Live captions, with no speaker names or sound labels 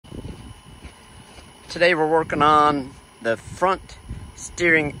Today we're working on the front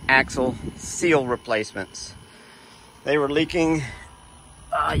steering axle seal replacements. They were leaking.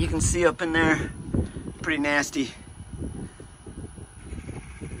 You can see up in there, pretty nasty.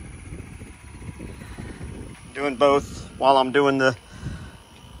 Doing both while I'm doing the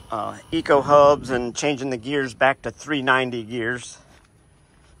eco hubs and changing the gears back to 390 gears.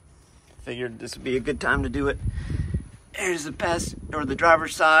 Figured this would be a good time to do it. Here's the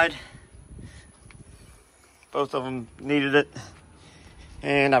driver's side. Both of them needed it.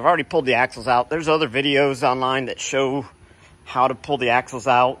 And I've already pulled the axles out. There's other videos online that show how to pull the axles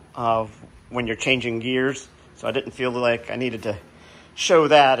out when you're changing gears. So I didn't feel like I needed to show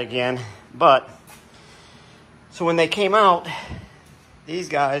that again. But, so when they came out, these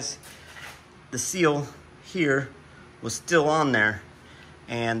guys, the seal here was still on there.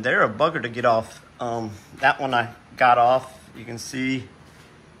 And they're a bugger to get off. That one I got off, you can see.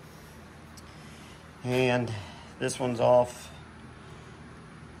 And this one's off.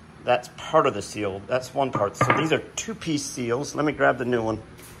 That's part of the seal. That's one part. So these are two-piece seals. Let me grab the new one.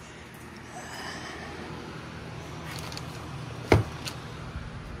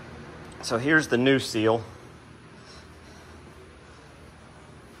 So here's the new seal.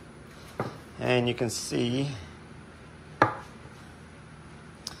 And you can see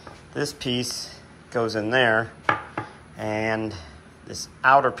this piece goes in there, and this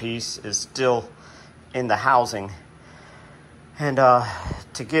outer piece is still in the housing. And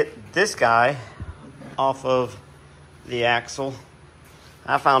to get this guy off of the axle,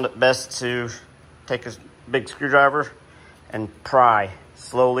 I found it best to take a big screwdriver and pry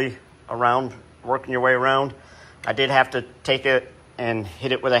slowly around, working your way around. I did have to take it and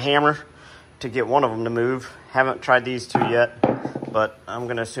hit it with a hammer to get one of them to move. Haven't tried these two yet, but I'm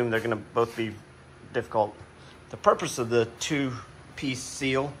gonna assume they're gonna both be difficult. The purpose of the two-piece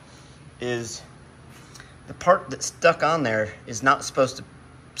seal is the part that's stuck on there is not supposed to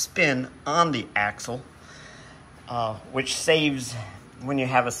spin on the axle, which saves, when you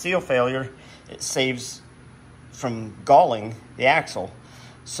have a seal failure, it saves from galling the axle.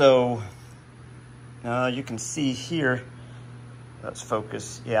 So you can see here, let's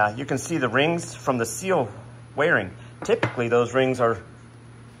focus. Yeah, you can see the rings from the seal wearing. Typically those rings are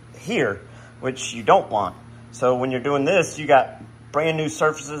here, which you don't want. So when you're doing this, you got brand new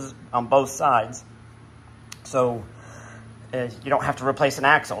surfaces on both sides. So you don't have to replace an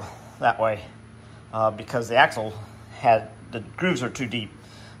axle that way because the axle the grooves are too deep.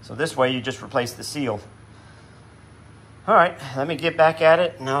 So this way you just replace the seal. All right, let me get back at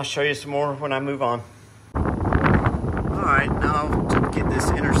it and I'll show you some more when I move on. All right, now to get this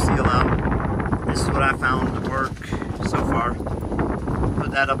inner seal out, this is what I found to work so far.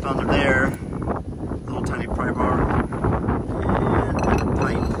 Put that up under there, little tiny pry bar, and a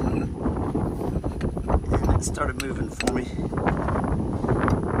pipe. And it started moving for me.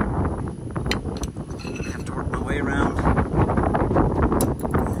 I have to work my way around.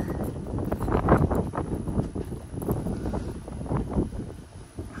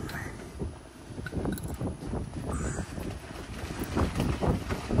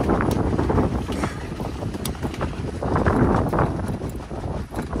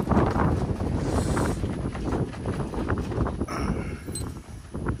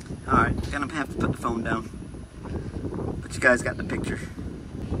 Alright, gonna have to put the phone down. But you guys got the picture.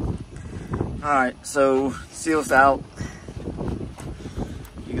 Alright, so seal's out.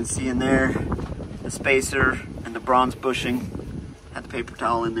 You can see in there the spacer and the bronze bushing. Had the paper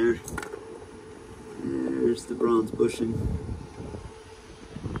towel in there. There's the bronze bushing.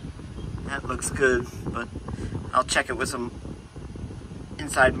 That looks good, but I'll check it with some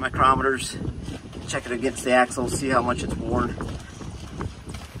inside micrometers. Check it against the axle, see how much it's worn.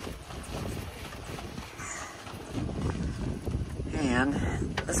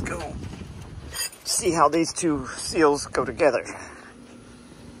 And let's go see how these two seals go together.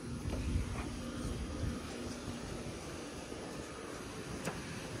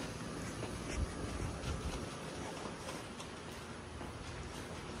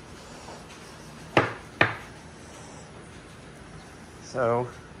 So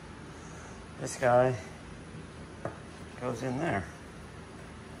this guy goes in there,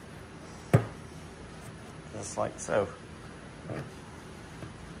 just like so.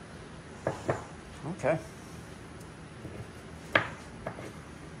 Okay.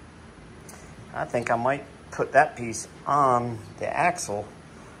 I think I might put that piece on the axle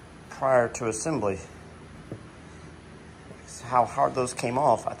prior to assembly. How hard those came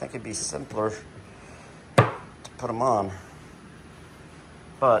off, I think it'd be simpler to put them on.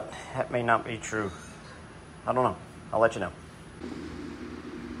 But that may not be true. I don't know. I'll let you know.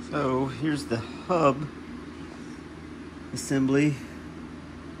 So here's the hub assembly.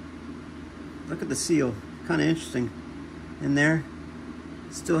 Look at the seal, kind of interesting in there.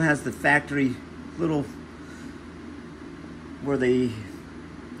 Still has the factory little where they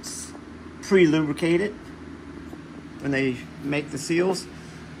pre-lubricate it when they make the seals.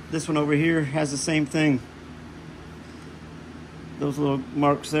 This one over here has the same thing. Those little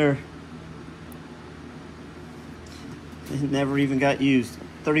marks there. It never even got used.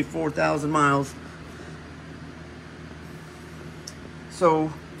 34,000 miles.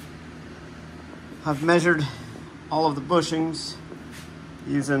 So I've measured all of the bushings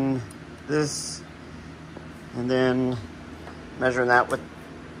using this and then measuring that with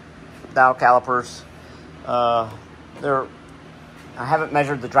dial calipers. I haven't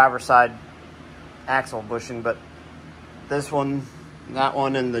measured the driver's side axle bushing, but this one, that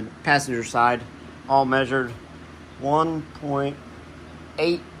one, and the passenger side all measured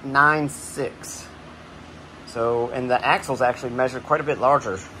 1.896. So, and the axles actually measured quite a bit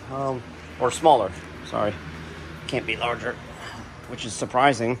larger, or smaller, sorry. Can't be larger, which is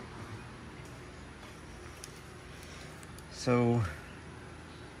surprising. So,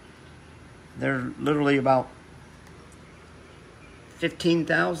 they're literally about 15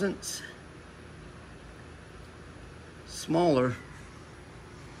 thousandths smaller.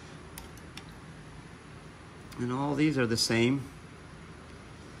 And all these are the same.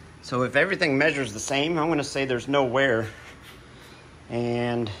 So if everything measures the same, I'm going to say there's no wear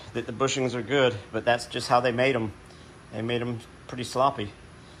and that the bushings are good, but that's just how they made them. They made them pretty sloppy.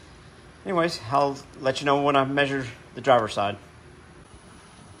 Anyways, I'll let you know when I measure the driver's side.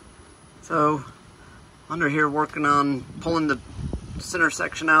 So under here working on pulling the center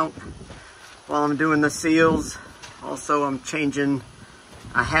section out while I'm doing the seals. Also I'm changing,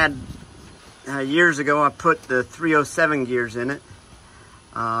 I had years ago I put the 307 gears in it.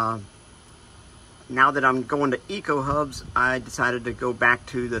 Now that I'm going to Eco Hubs, I decided to go back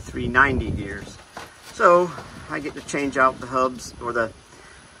to the 390 gears. So I get to change out the hubs, or the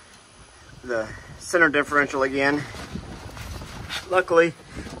center differential again. Luckily,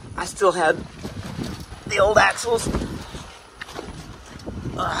 I still had the old axles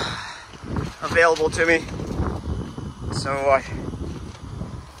available to me. So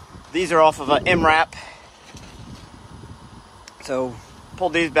these are off of an M-wrap. So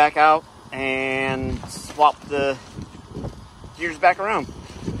pulled these back out and swapped the gears back around.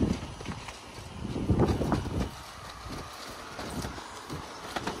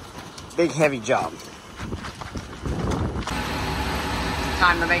 Big heavy job.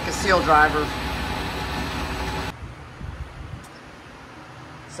 Time to make a seal driver.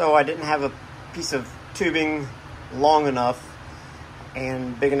 So I didn't have a piece of tubing long enough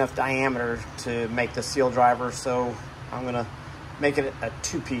and big enough diameter to make the seal driver, so I'm gonna make it a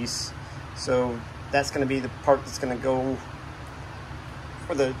two-piece. So that's gonna be the part that's gonna go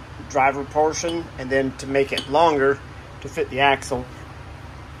for the driver portion, and then to make it longer to fit the axle,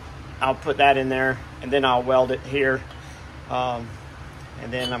 I'll put that in there, and then I'll weld it here. And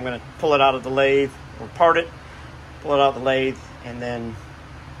then I'm gonna pull it out of the lathe, or part it, pull it out of the lathe, and then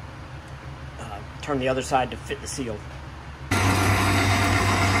turn the other side to fit the seal.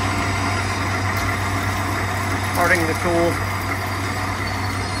 Parting the tool.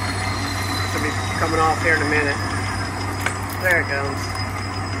 Should be coming off here in a minute. There it goes.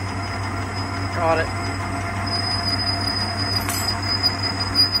 Got it.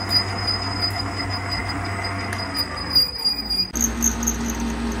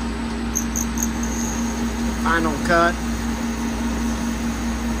 Final cut.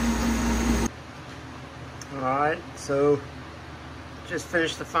 Alright, so just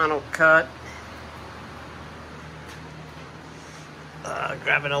finished the final cut.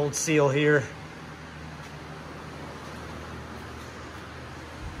 Grab an old seal here.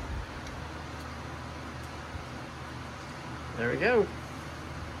 There we go.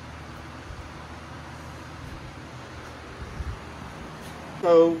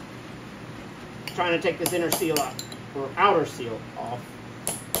 So, trying to take this inner seal out, or outer seal off.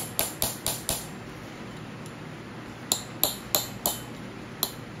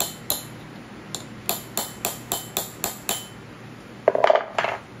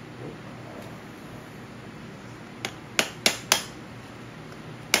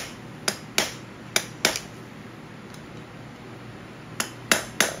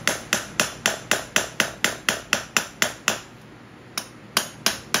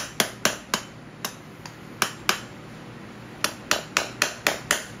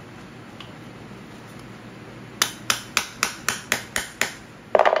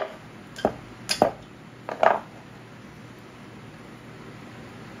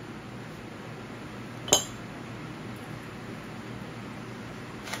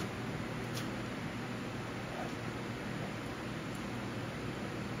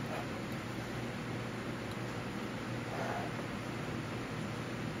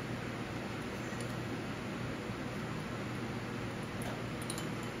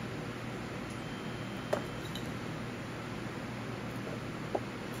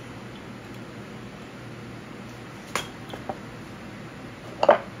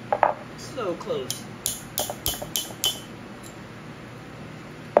 so close.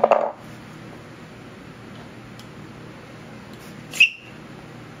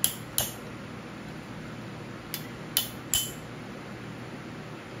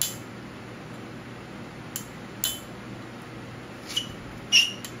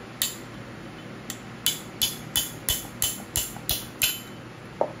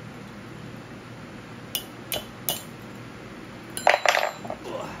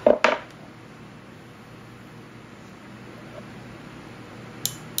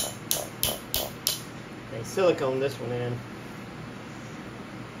 They silicone this one in.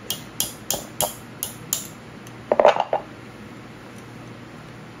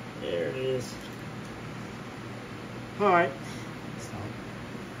 There it is. Alright.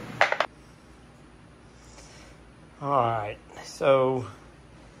 Alright, so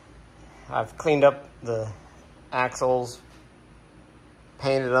I've cleaned up the axles,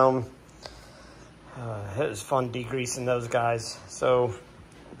 painted them. It was fun degreasing those guys. So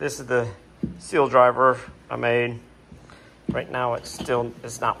this is the seal driver I made. Right now it's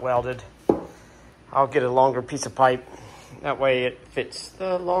not welded. I'll get a longer piece of pipe. That way it fits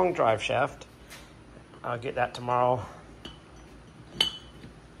the long drive shaft. I'll get that tomorrow.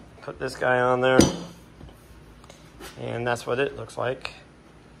 Put this guy on there. And that's what it looks like.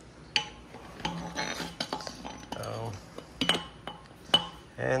 So,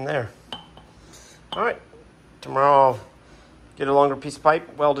 and there. All right, tomorrow I'll get a longer piece of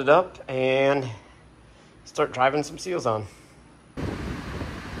pipe, weld it up, and start driving some seals on.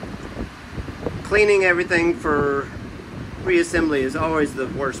 Cleaning everything for reassembly is always the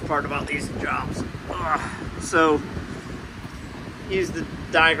worst part about these jobs. So, use the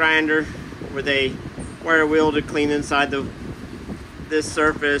die grinder where they wire wheel to clean inside this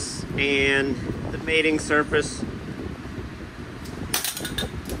surface and the mating surface.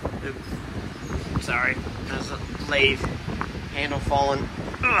 Oops, sorry, there's a lathe handle falling.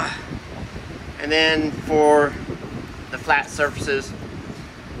 And then for the flat surfaces,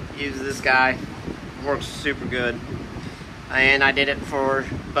 use this guy. It works super good. And I did it for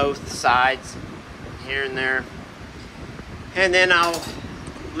both sides, here and there. And then I'll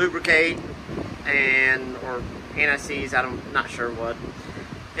lubricate or anti-seize, I'm not sure what,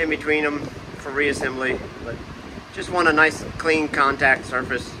 in between them for reassembly. But just want a nice clean contact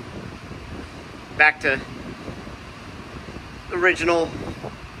surface. Back to the original.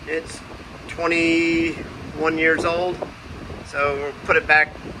 It's 21 years old, so we'll put it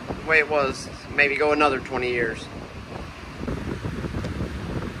back the way it was. Maybe go another 20 years.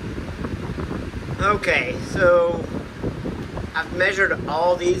 Okay, so I've measured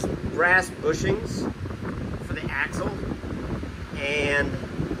all these brass bushings for the axle, and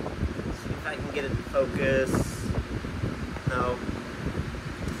see if I can get it to focus. No.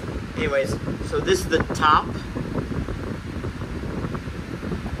 Anyways, so this is the top.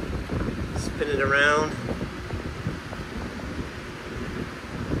 Spin it around.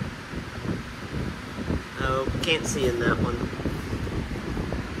 Oh, can't see in that one.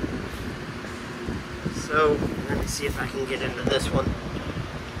 So, let me see if I can get into this one.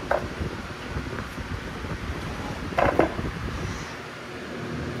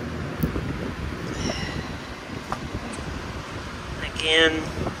 Again.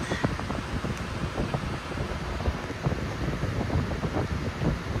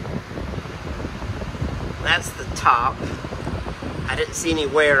 That's the top. I didn't see any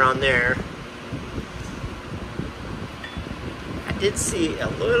wear on there. I did see a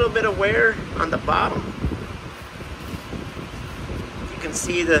little bit of wear on the bottom. You can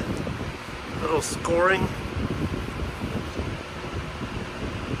see the little scoring.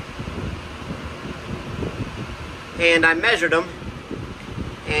 And I measured them,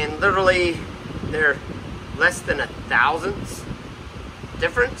 and literally they're less than 1/1000th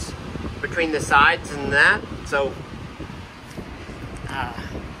difference between the sides and that. So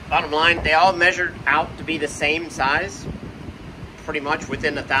bottom line, they all measured out to be the same size, pretty much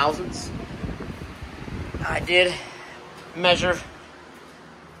within 1/1000ths. I did measure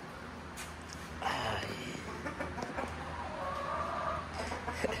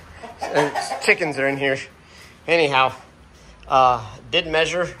chickens are in here. Anyhow, did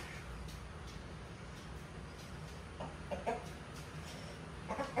measure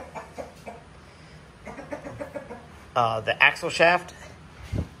the axle shaft,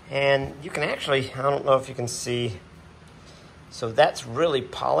 and you can actually, I don't know if you can see, so that's really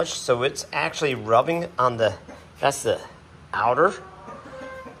polished, so it's actually rubbing on that's the outer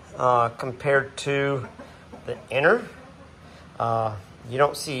compared to the inner. You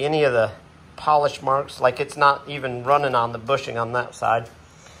don't see any of the polish marks, like it's not even running on the bushing on that side.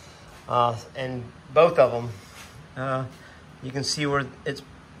 And both of them, you can see where it's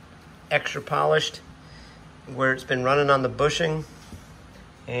extra polished, where it's been running on the bushing,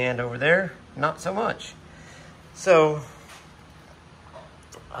 and over there, not so much. So,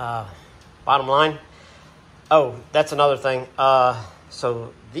 bottom line, oh, that's another thing.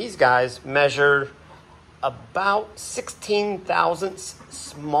 So these guys measure about 16 thousandths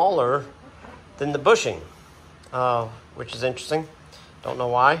smaller than the bushing, which is interesting. Don't know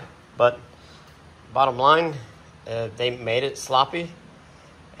why, but bottom line, they made it sloppy,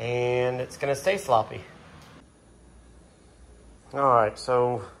 and it's gonna stay sloppy. All right,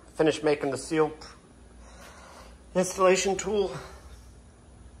 so finished making the seal installation tool.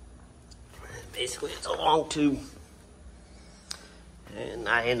 Basically, it's a long tube, and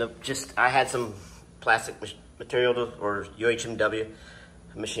I had some plastic material or UHMW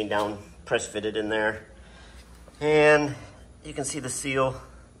machine down, press fitted in there, and you can see the seal,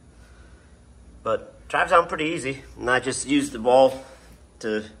 but drives down pretty easy. And I just used the ball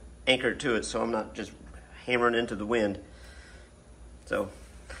to anchor to it, so I'm not just hammering into the wind. So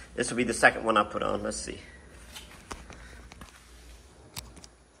this will be the second one I put on. Let's see.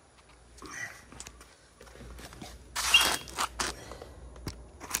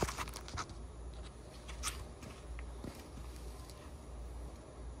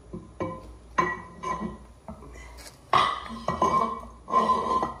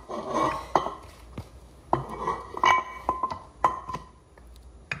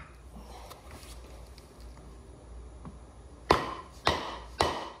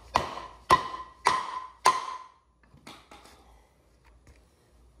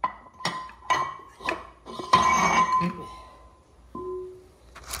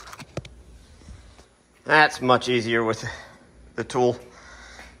 That's much easier with the tool.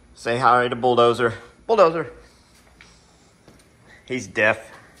 Say hi to Bulldozer. Bulldozer. He's deaf.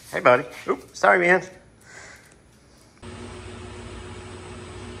 Hey, buddy. Oop, sorry, man.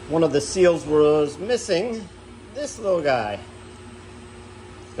 One of the seals was missing. This little guy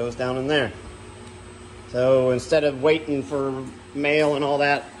goes down in there. So instead of waiting for mail and all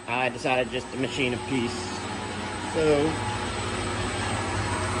that, I decided just to machine a piece. So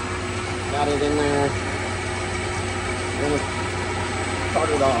got it in there. I'm gonna start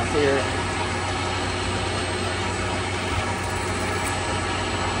it off here.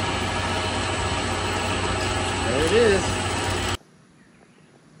 There it is.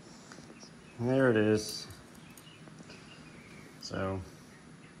 There it is. So,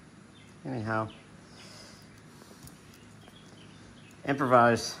 anyhow,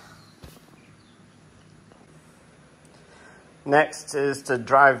 improvise. Next is to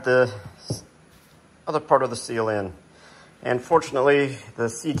drive the other part of the seal in. And fortunately, the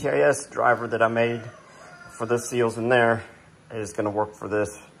CTIS driver that I made for the seals in there is going to work for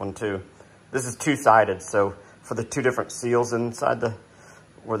this one too. This is two-sided, so for the two different seals inside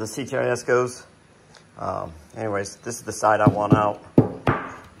where the CTIS goes. Anyways, this is the side I want out.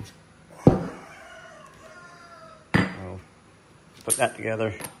 So, put that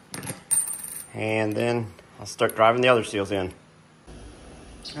together, and then I'll start driving the other seals in.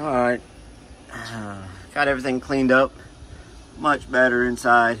 All right, got everything cleaned up. Much better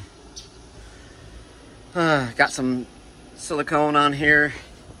inside. Got some silicone on here,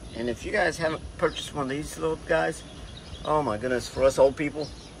 and if you guys haven't purchased one of these little guys, oh my goodness, for us old people,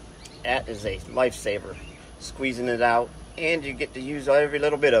 that is a lifesaver. Squeezing it out, and you get to use every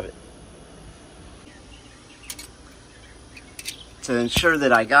little bit of it. To ensure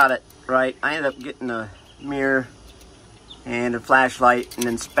that I got it right, I ended up getting a mirror and a flashlight and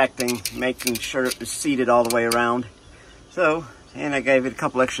inspecting, making sure it was seated all the way around. So, and I gave it a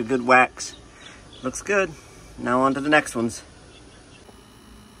couple extra good whacks. Looks good. Now on to the next ones.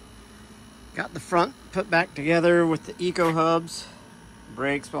 Got the front put back together with the eco hubs.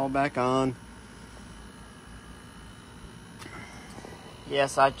 Brakes all back on.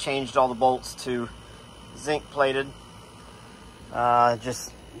 Yes, I changed all the bolts to zinc plated.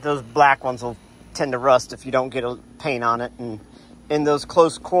 Just those black ones will tend to rust if you don't get a paint on it. And in those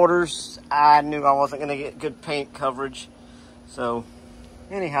close quarters, I knew I wasn't going to get good paint coverage. So,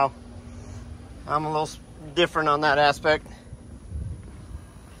 anyhow, I'm a little different on that aspect.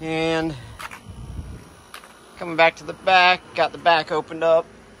 And coming back to the back, got the back opened up,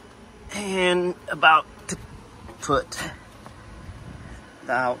 and about to put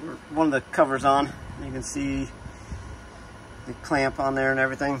one of the covers on. You can see the clamp on there and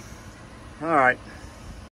everything. All right.